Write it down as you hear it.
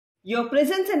Your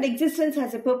presence and existence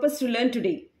has a purpose to learn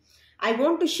today. I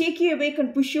want to shake you awake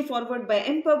and push you forward by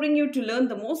empowering you to learn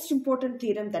the most important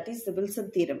theorem, that is the Wilson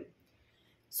theorem.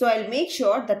 So I'll make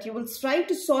sure that you will strive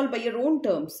to solve by your own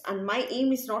terms, and my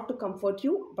aim is not to comfort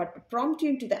you but to prompt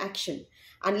you into the action.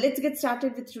 And let's get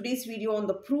started with today's video on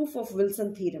the proof of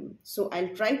Wilson theorem. So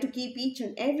I'll try to keep each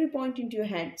and every point into your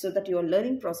head so that your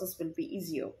learning process will be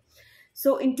easier.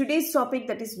 So in today's topic,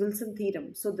 that is Wilson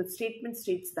theorem. So the statement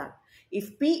states that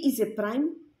if P is a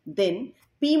prime, then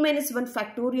P minus 1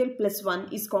 factorial plus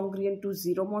 1 is congruent to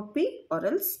 0 mod P, or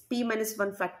else P minus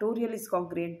 1 factorial is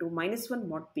congruent to minus 1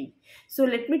 mod P. So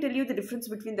let me tell you the difference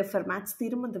between the Fermat's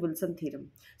theorem and the Wilson theorem.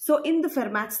 So in the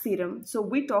Fermat's theorem, so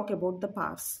we talk about the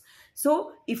powers.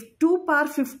 So if 2 power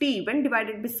 50 when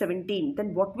divided by 17,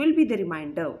 then what will be the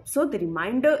remainder? So the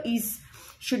remainder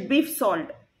should be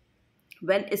solved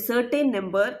when a certain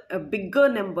number, a bigger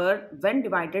number, when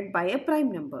divided by a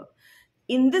prime number.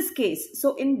 In this case,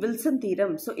 so in Wilson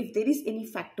theorem, so if there is any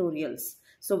factorials,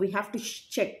 so we have to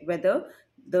check whether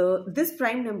this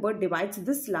prime number divides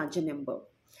this larger number.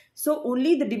 So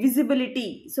only the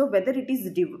divisibility, so whether it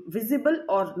is divisible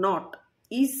or not,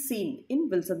 is seen in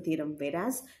Wilson theorem,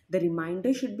 whereas the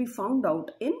remainder should be found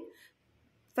out in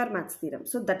Fermat's theorem.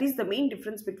 So that is the main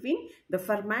difference between the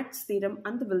Fermat's theorem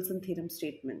and the Wilson theorem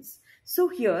statements. So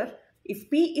here, if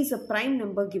P is a prime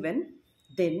number given,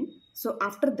 then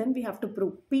we have to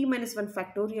prove P minus 1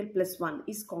 factorial plus 1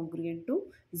 is congruent to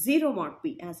 0 mod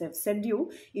P. As I have said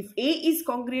you, if A is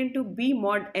congruent to B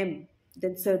mod M,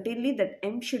 then certainly that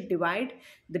M should divide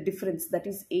the difference, that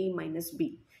is A minus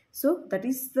B. So that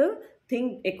is the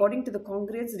thing according to the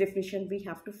congruence definition we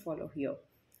have to follow here.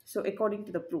 So according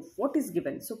to the proof, what is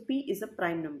given? So P is a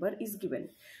prime number is given,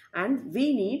 and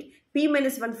we need P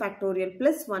minus 1 factorial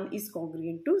plus 1 is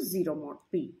congruent to 0 mod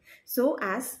P. So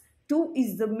as 2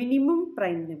 is the minimum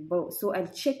prime number, so I'll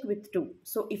check with 2.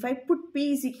 So if I put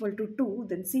P is equal to 2,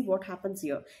 then see what happens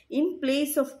here. In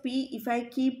place of P, if I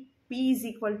keep P is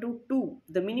equal to 2,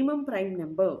 the minimum prime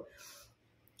number,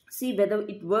 see whether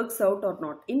it works out or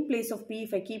not. In place of P,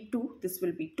 if I keep 2, this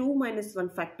will be 2 minus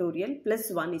 1 factorial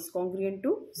plus 1 is congruent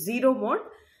to 0 mod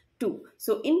 2.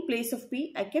 So in place of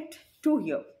P, I kept 2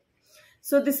 here.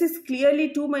 So this is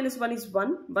clearly 2 minus 1 is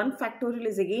 1. 1 factorial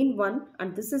is again 1,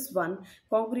 and this is 1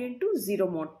 congruent to 0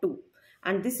 mod 2.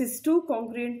 And this is 2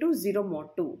 congruent to 0 mod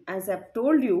 2. As I have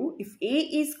told you, if A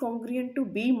is congruent to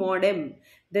B mod M,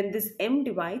 then this M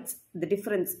divides the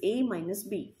difference A minus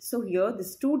B. So here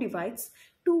this 2 divides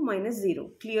 2 minus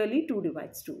 0. Clearly 2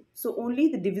 divides 2. So only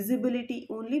the divisibility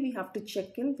only we have to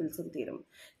check in Wilson theorem.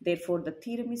 Therefore the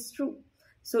theorem is true.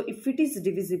 So if it is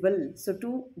divisible, so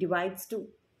 2 divides 2.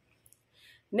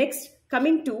 Next,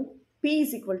 coming to P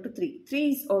is equal to 3. 3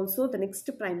 is also the next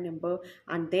prime number,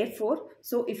 and therefore,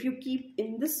 so if you keep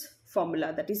in this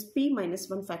formula, that is P minus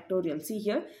 1 factorial. See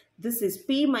here, this is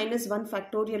P minus 1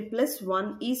 factorial plus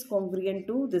 1 is congruent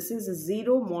to, this is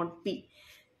 0 mod P.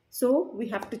 So we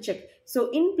have to check. So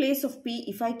in place of P,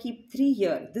 if I keep 3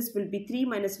 here, this will be 3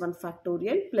 minus 1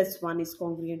 factorial plus 1 is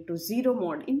congruent to 0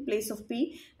 mod. In place of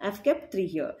P, I have kept 3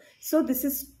 here. So this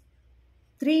is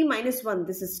 3 minus 1,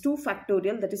 this is 2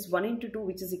 factorial, that is 1 into 2,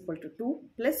 which is equal to 2,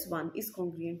 plus 1 is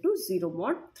congruent to 0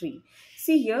 mod 3.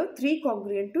 See here, 3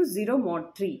 congruent to 0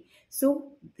 mod 3.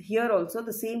 So here also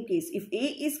the same case. If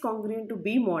A is congruent to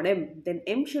B mod M, then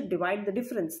M should divide the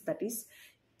difference, that is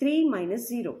 3 minus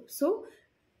 0. So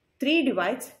 3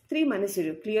 divides 3 minus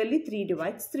 0. Clearly 3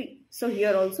 divides 3. So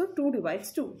here also 2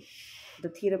 divides 2. The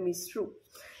theorem is true.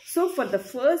 So for the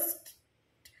first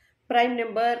prime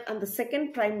number and the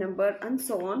second prime number and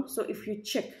so on. So if you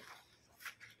check,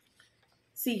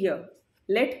 see here,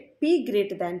 let P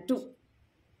greater than 2.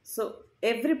 So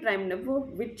every prime number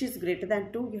which is greater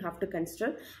than 2 you have to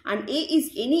consider, and A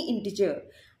is any integer,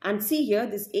 and see here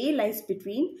this A lies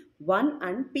between 1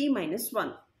 and P minus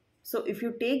 1. So if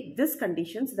you take this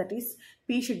conditions, that is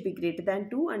P should be greater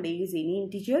than 2 and A is any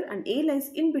integer, and A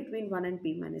lies in between 1 and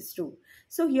P minus 2.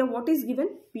 So here what is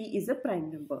given? P is a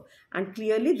prime number, and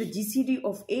clearly the GCD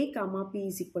of A comma P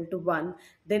is equal to 1.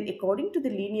 Then according to the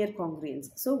linear congruence,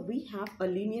 so we have a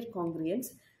linear congruence.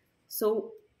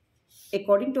 So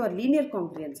according to our linear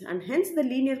congruence, and hence the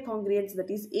linear congruence, that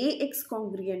is AX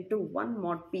congruent to 1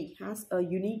 mod P, has a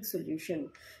unique solution.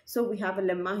 So we have a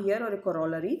lemma here or a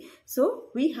corollary. So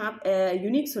we have a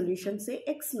unique solution, say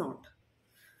X naught.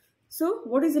 So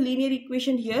what is the linear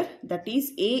equation here? That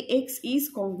is AX is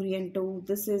congruent to,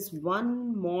 this is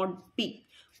 1 mod P.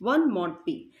 1 mod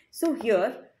P. So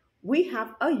here we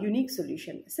have a unique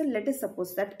solution. So let us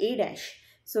suppose that A dash.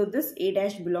 So this A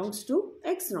dash belongs to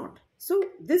X naught. So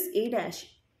this A dash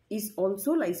is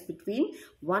also lies between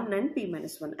 1 and p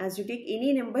minus 1. As you take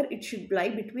any number, it should lie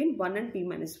between 1 and p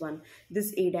minus 1.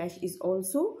 This a dash is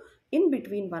also in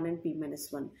between 1 and p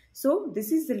minus 1. So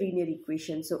this is the linear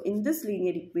equation. So in this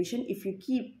linear equation, if you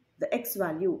keep the x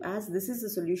value as this is the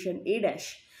solution a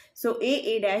dash, so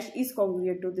a dash is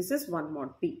congruent to this is 1 mod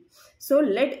p. So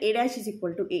let a dash is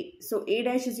equal to a. So a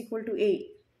dash is equal to a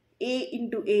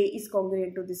into a is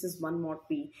congruent to this is 1 mod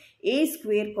p. A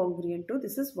square congruent to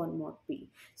this is 1 mod p.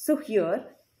 So here,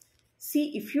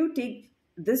 see, if you take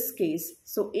this case,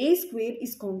 so a square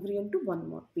is congruent to 1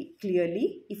 mod p.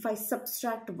 Clearly, if I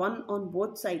subtract 1 on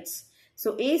both sides,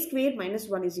 so a square minus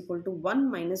 1 is equal to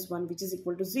 1 minus 1, which is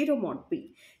equal to 0 mod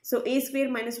p. So a square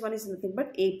minus 1 is nothing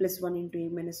but a plus 1 into a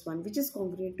minus 1, which is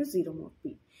congruent to 0 mod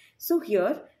p. So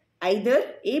here,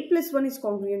 either a plus 1 is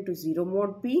congruent to 0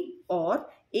 mod p or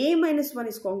a minus 1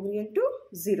 is congruent to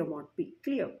 0 mod p.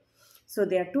 Clear? So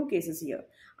there are two cases here.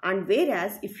 And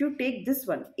whereas if you take this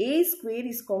one, a square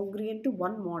is congruent to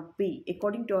 1 mod p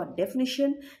according to our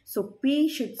definition. So p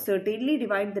should certainly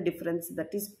divide the difference,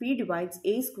 that is p divides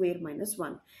a square minus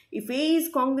 1. If a is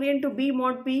congruent to b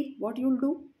mod p, what you will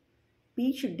do?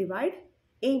 P should divide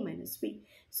a minus p.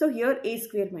 So here a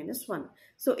square minus 1.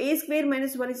 So a square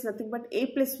minus 1 is nothing but a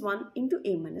plus 1 into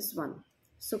a minus 1.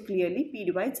 So clearly p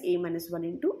divides a minus 1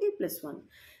 into a plus 1.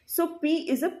 So p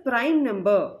is a prime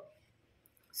number.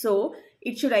 So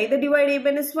it should either divide a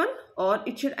minus 1 or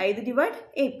it should either divide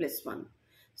a plus 1.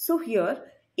 So here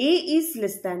a is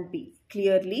less than p.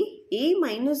 Clearly a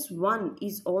minus 1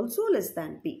 is also less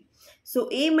than p. So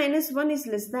a minus 1 is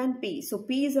less than p. So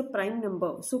p is a prime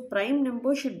number. So prime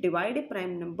number should divide a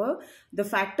prime number. The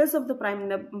factors of the prime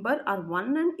number are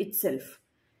 1 and itself.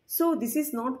 So this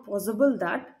is not possible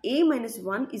that a minus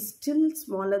 1 is still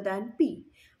smaller than p,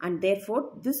 and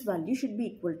therefore this value should be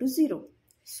equal to 0.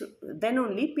 So then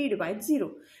only p divides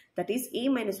 0. That is a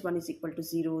minus 1 is equal to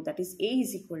 0. That is a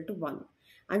is equal to 1.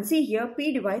 And see here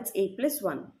p divides a plus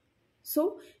 1.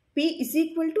 So p is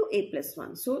equal to a plus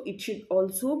 1. So it should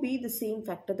also be the same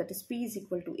factor, that is p is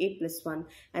equal to a plus 1.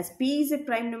 As p is a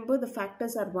prime number, the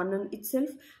factors are 1 and itself,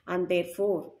 and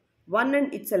therefore 1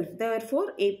 and itself.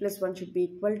 Therefore a plus 1 should be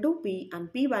equal to p,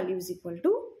 and p value is equal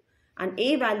to and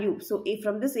a value. So a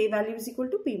from this a value is equal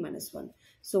to p minus 1.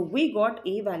 So we got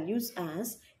a values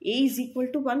as a is equal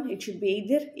to 1. It should be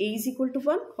either a is equal to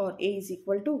 1 or a is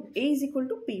equal to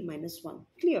p minus 1.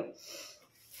 Clear?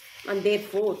 And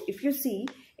therefore if you see,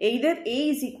 either a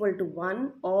is equal to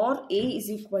 1 or a is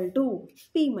equal to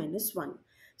p minus 1.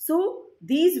 So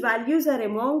these values are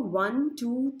among 1,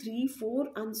 2, 3, 4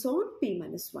 and so on p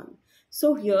minus 1.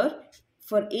 So here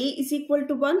for a is equal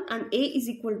to 1 and a is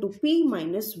equal to p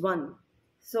minus 1.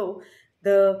 So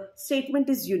the statement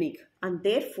is unique, and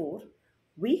therefore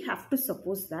we have to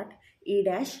suppose that a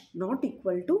dash not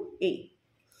equal to a.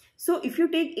 So if you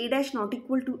take a dash not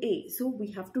equal to a, so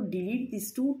we have to delete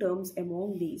these two terms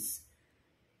among these.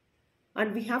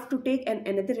 And we have to take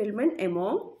another element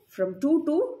among from 2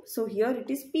 to, so here it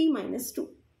is p minus 2.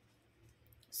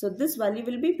 So this value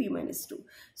will be p minus 2.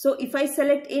 So if I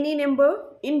select any number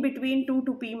in between 2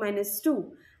 to p minus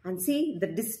 2 and see the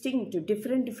distinct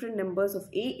different numbers of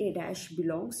a dash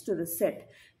belongs to the set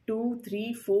 2,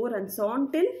 3, 4 and so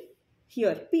on till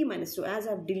here p minus 2, as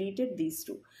I have deleted these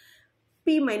two.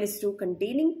 P minus 2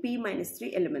 containing p minus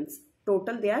 3 elements.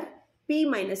 Total they are p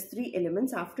minus 3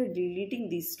 elements after deleting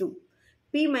these two.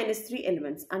 P minus 3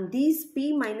 elements, and these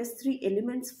p minus 3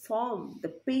 elements form the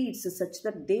pairs such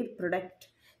that their product,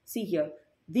 see here,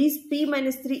 these p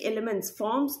minus 3 elements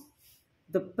forms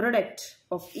the product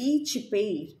of each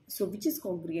pair, so which is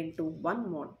congruent to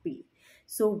 1 mod p.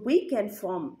 So we can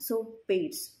form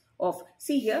pairs of,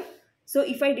 see here, so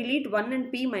if I delete 1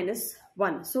 and p minus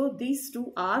 1, so these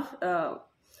two are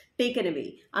taken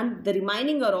away and the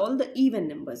remaining are all the even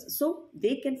numbers, so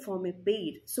they can form a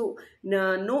pair. So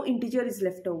no integer is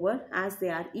left over as they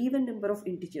are even number of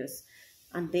integers,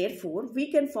 and therefore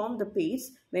we can form the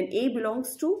pairs when a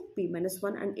belongs to p minus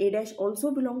 1 and a dash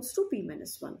also belongs to p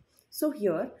minus 1. So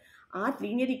here our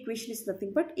linear equation is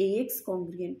nothing but ax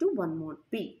congruent to 1 mod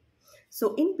p.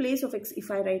 So in place of x,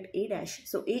 if I write a dash,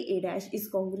 so a dash is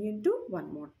congruent to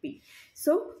 1 mod p.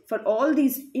 So for all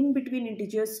these in between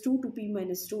integers 2 to p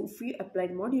minus 2, if we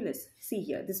applied modulus, see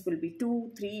here, this will be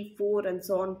 2, 3, 4 and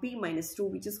so on, p minus 2,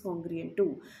 which is congruent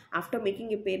to. After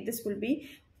making a pair, this will be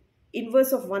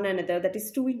inverse of one another, that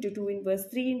is 2 into 2 inverse,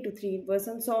 3 into 3 inverse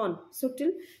and so on. So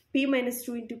till p minus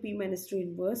 2 into p minus 2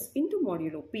 inverse into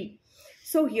modulo p.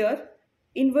 So here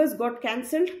inverse got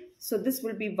cancelled. So this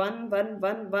will be 1, 1,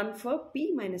 1, 1 for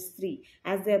p minus 3.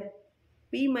 As there are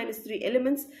p minus 3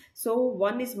 elements, so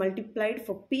 1 is multiplied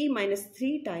for p minus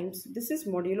 3 times. This is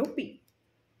modulo p.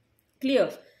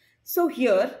 Clear? So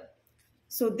here,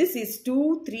 so this is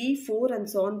 2, 3, 4 and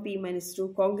so on, p minus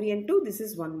 2 congruent to this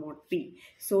is 1 mod p.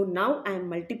 So now I am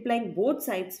multiplying both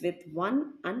sides with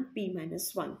 1 and p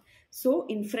minus 1. So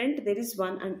in front there is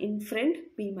 1 and in front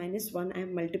p minus 1. I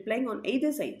am multiplying on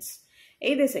either sides.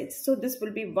 So this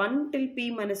will be 1 till p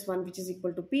minus 1, which is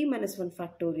equal to p minus 1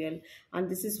 factorial, and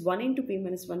this is 1 into p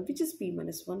minus 1, which is p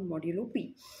minus 1 modulo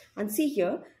p. And see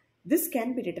here, this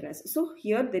can be written as, so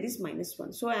here there is minus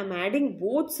 1. So I am adding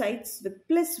both sides with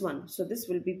plus 1. So this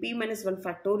will be p minus 1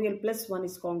 factorial plus 1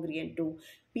 is congruent to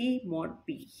p mod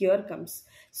p. Here comes.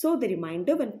 So the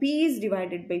remainder when p is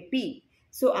divided by p.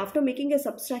 So after making a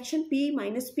subtraction, p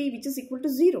minus p, which is equal to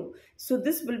 0. So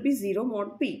this will be 0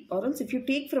 mod p. Or else if you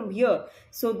take from here,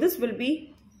 so this will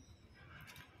be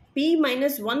p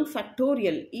minus 1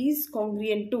 factorial is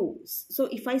congruent to. So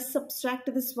if I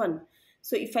subtract this one,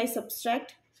 so if I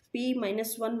subtract p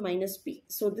minus 1 minus p.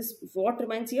 So this, what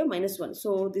remains here? Minus 1.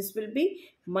 So this will be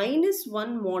minus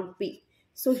 1 mod p.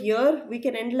 So here we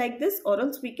can end like this, or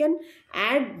else we can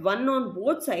add 1 on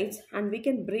both sides and we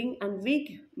can bring and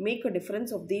we make a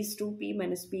difference of these two, p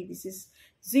minus p. This is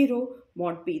 0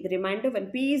 mod p. The remainder when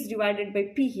p is divided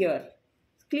by p here.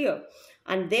 Clear?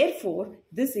 And therefore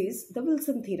this is the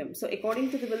Wilson theorem. So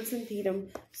according to the Wilson theorem,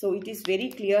 so it is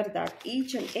very clear that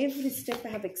each and every step I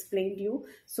have explained you.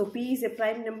 So p is a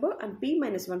prime number and p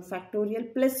minus 1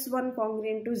 factorial plus 1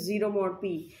 congruent to 0 mod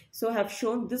p. So I have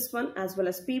shown this one as well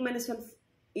as p minus 1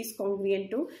 is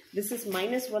congruent to, this is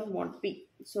minus 1 mod p.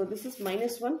 So this is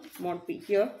minus 1 mod p.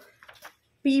 Here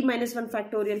p minus 1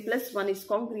 factorial plus 1 is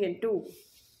congruent to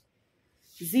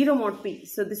 0 mod p.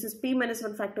 So this is p minus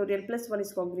 1 factorial plus 1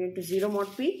 is congruent to 0 mod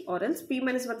p, or else p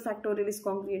minus 1 factorial is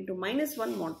congruent to minus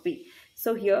 1 mod p.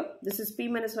 So here this is p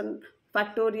minus 1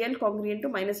 factorial congruent to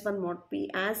minus 1 mod p,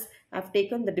 as I have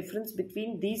taken the difference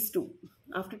between these two.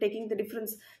 After taking the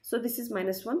difference, so this is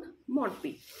minus 1 mod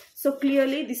p. So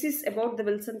clearly this is about the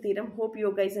Wilson theorem. Hope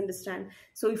you guys understand.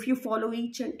 So if you follow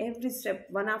each and every step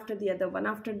one after the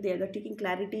other, taking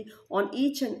clarity on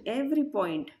each and every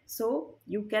point, so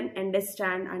you can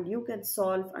understand and you can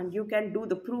solve and you can do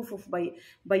the proof of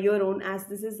by your own, as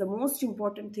this is the most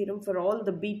important theorem for all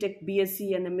the B.Tech,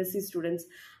 BSc and MSc students.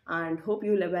 And hope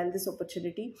you will avail this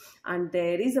opportunity. And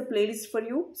there is a playlist for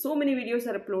you. So many videos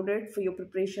are uploaded for your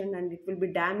preparation and it will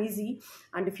be damn easy.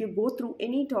 And if you go through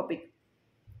any topic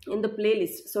in the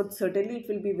playlist, so certainly it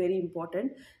will be very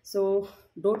important. So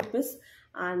don't miss.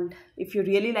 And if you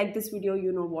really like this video,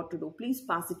 you know what to do. Please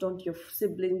pass it on to your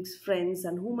siblings, friends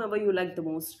and whomever you like the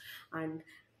most. And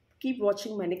keep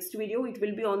watching my next video. It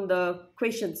will be on the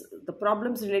questions, the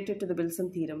problems related to the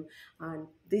Wilson theorem. And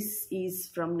this is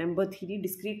from number theory,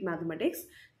 discrete mathematics.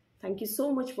 Thank you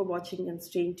so much for watching and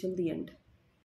staying till the end.